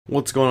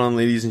What's going on,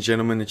 ladies and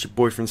gentlemen? It's your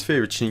boyfriend's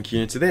favorite chink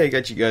here, and today I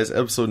got you guys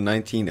episode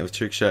 19 of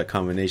Trickshot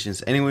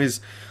combinations.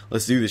 Anyways,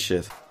 let's do this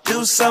shit.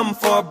 Do something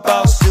for a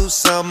boss, do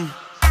something.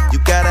 You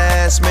gotta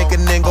ask, make a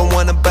nigga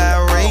wanna buy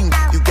a ring.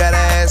 You gotta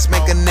ask,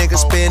 make a nigga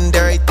spend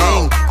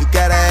everything. You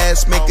gotta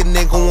ask, make a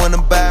nigga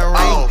wanna buy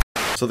a ring.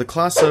 So the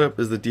class setup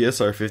is the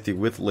DSR-50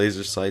 with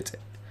laser sights,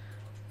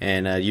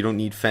 and you don't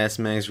need fast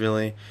mags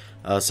really.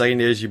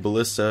 Secondary is your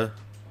ballista.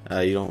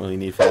 You don't really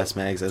need fast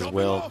mags as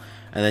well.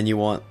 And then you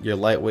want your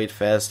lightweight,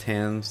 fast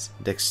hands,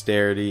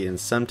 dexterity, and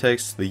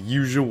semtex, the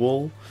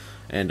usual.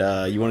 And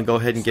you want to go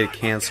ahead and get a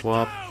can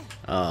swap.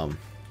 I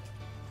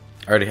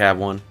already have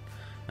one.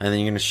 And then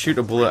you're going to shoot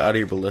a bullet out of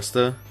your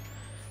ballista.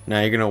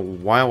 Now you're going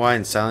to YY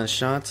and silent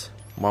shot.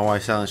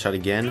 YY silent shot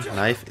again.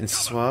 Knife,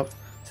 instant swap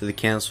to the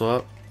can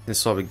swap. Instant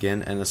swap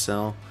again,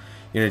 NSL.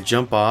 You're going to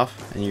jump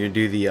off and you're going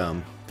to do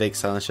the fake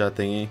silent shot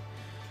thingy.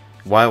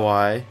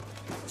 YY,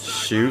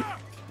 shoot,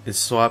 instant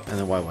swap, and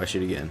then YY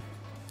shoot again.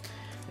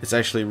 It's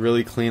actually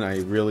really clean. I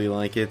really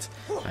like it.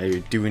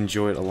 I do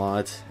enjoy it a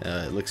lot.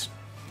 It looks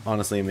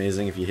honestly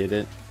amazing if you hit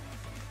it.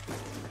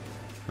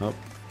 Oh.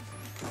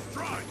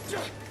 I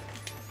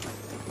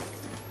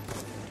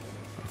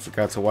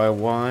forgot to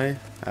YY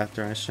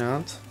after I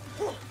shot.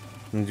 I'm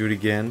gonna do it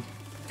again.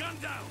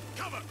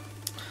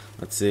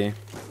 Let's see.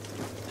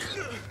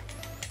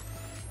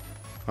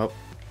 Oh,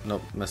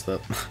 nope, messed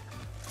up.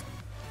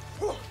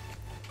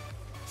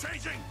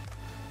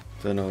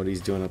 Don't know what he's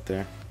doing up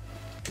there.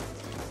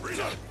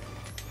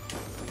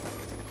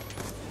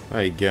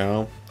 There you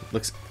go.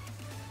 Looks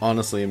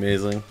honestly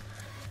amazing.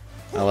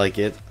 I like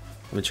it.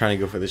 I've been trying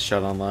to go for this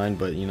shot online,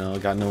 but you know,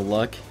 got no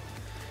luck.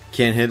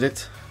 Can't hit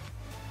it.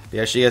 They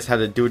actually guys had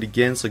to do it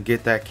again, so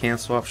get that can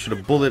swap. Shoot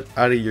a bullet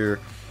out of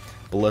your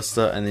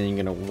ballista, and then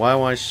you're gonna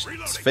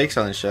YY fake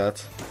silent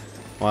shot.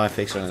 Y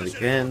fake silent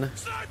again.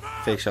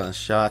 Fake silent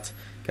shot.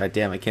 God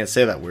damn, I can't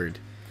say that word.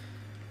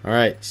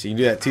 Alright, so you can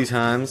do that 2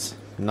 times.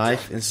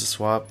 Knife, instant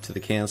swap to the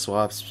can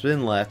swap.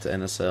 Spin left to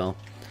NSL.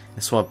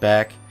 And swap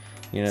back.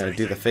 You know,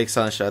 do the fake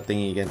silent shot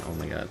thingy again. Oh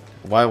my god.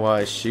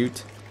 YY,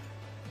 shoot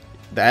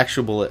the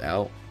actual bullet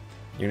out.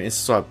 You're gonna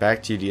instant swap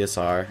back to your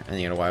DSR,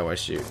 and you're gonna YY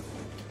shoot.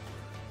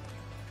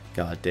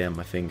 God damn,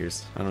 my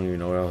fingers. I don't even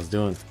know what I was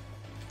doing.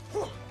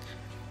 Alright,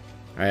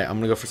 I'm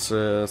gonna go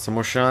for some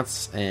more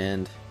shots,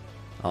 and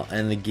I'll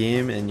end the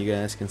game, and you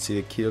guys can see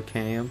the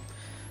Killcam.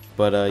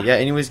 But yeah,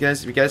 anyways,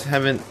 guys, if you guys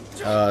haven't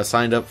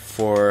signed up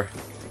for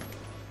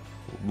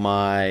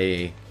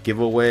my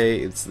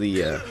giveaway, it's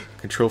the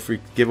Control Freak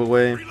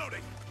giveaway.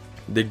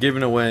 They're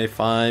giving away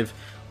 5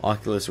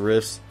 Oculus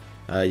Rifts.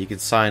 You can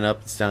sign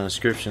up. It's down in the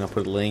description. I'll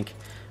put a link.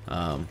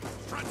 You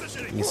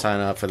can sign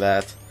up for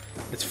that.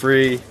 It's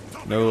free.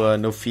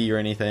 No fee or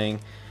anything.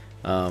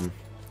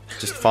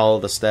 Just follow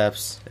the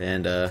steps,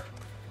 and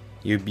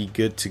you'd be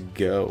good to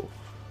go.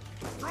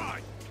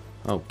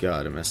 Oh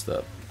god, I messed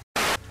up.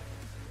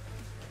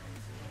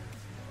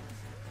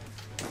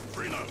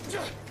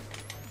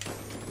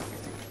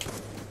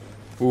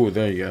 Ooh,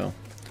 there you go.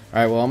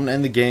 Alright, well, I'm going to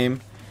end the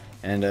game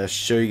and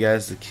show you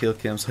guys the kill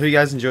cam. So, hope you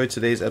guys enjoyed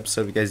today's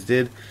episode. If you guys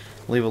did,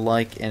 leave a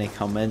like and a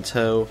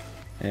commento.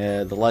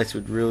 The likes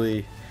would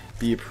really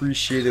be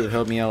appreciated. It would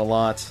help me out a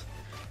lot.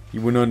 You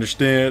wouldn't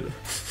understand.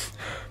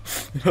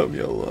 It helped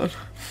me out a lot.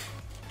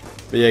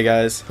 But yeah,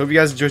 guys, hope you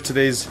guys enjoyed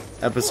today's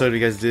episode. If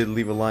you guys did,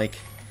 leave a like,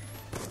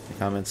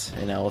 comments,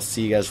 and I will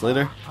see you guys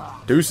later.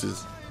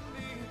 Deuces.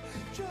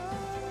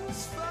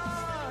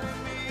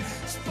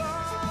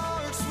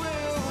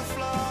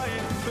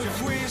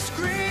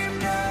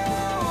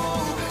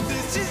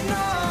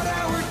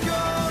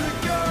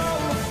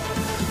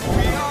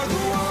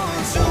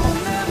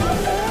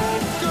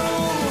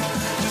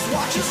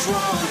 Just run to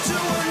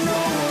where no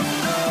one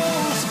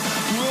knows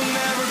we'll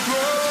never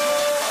grow.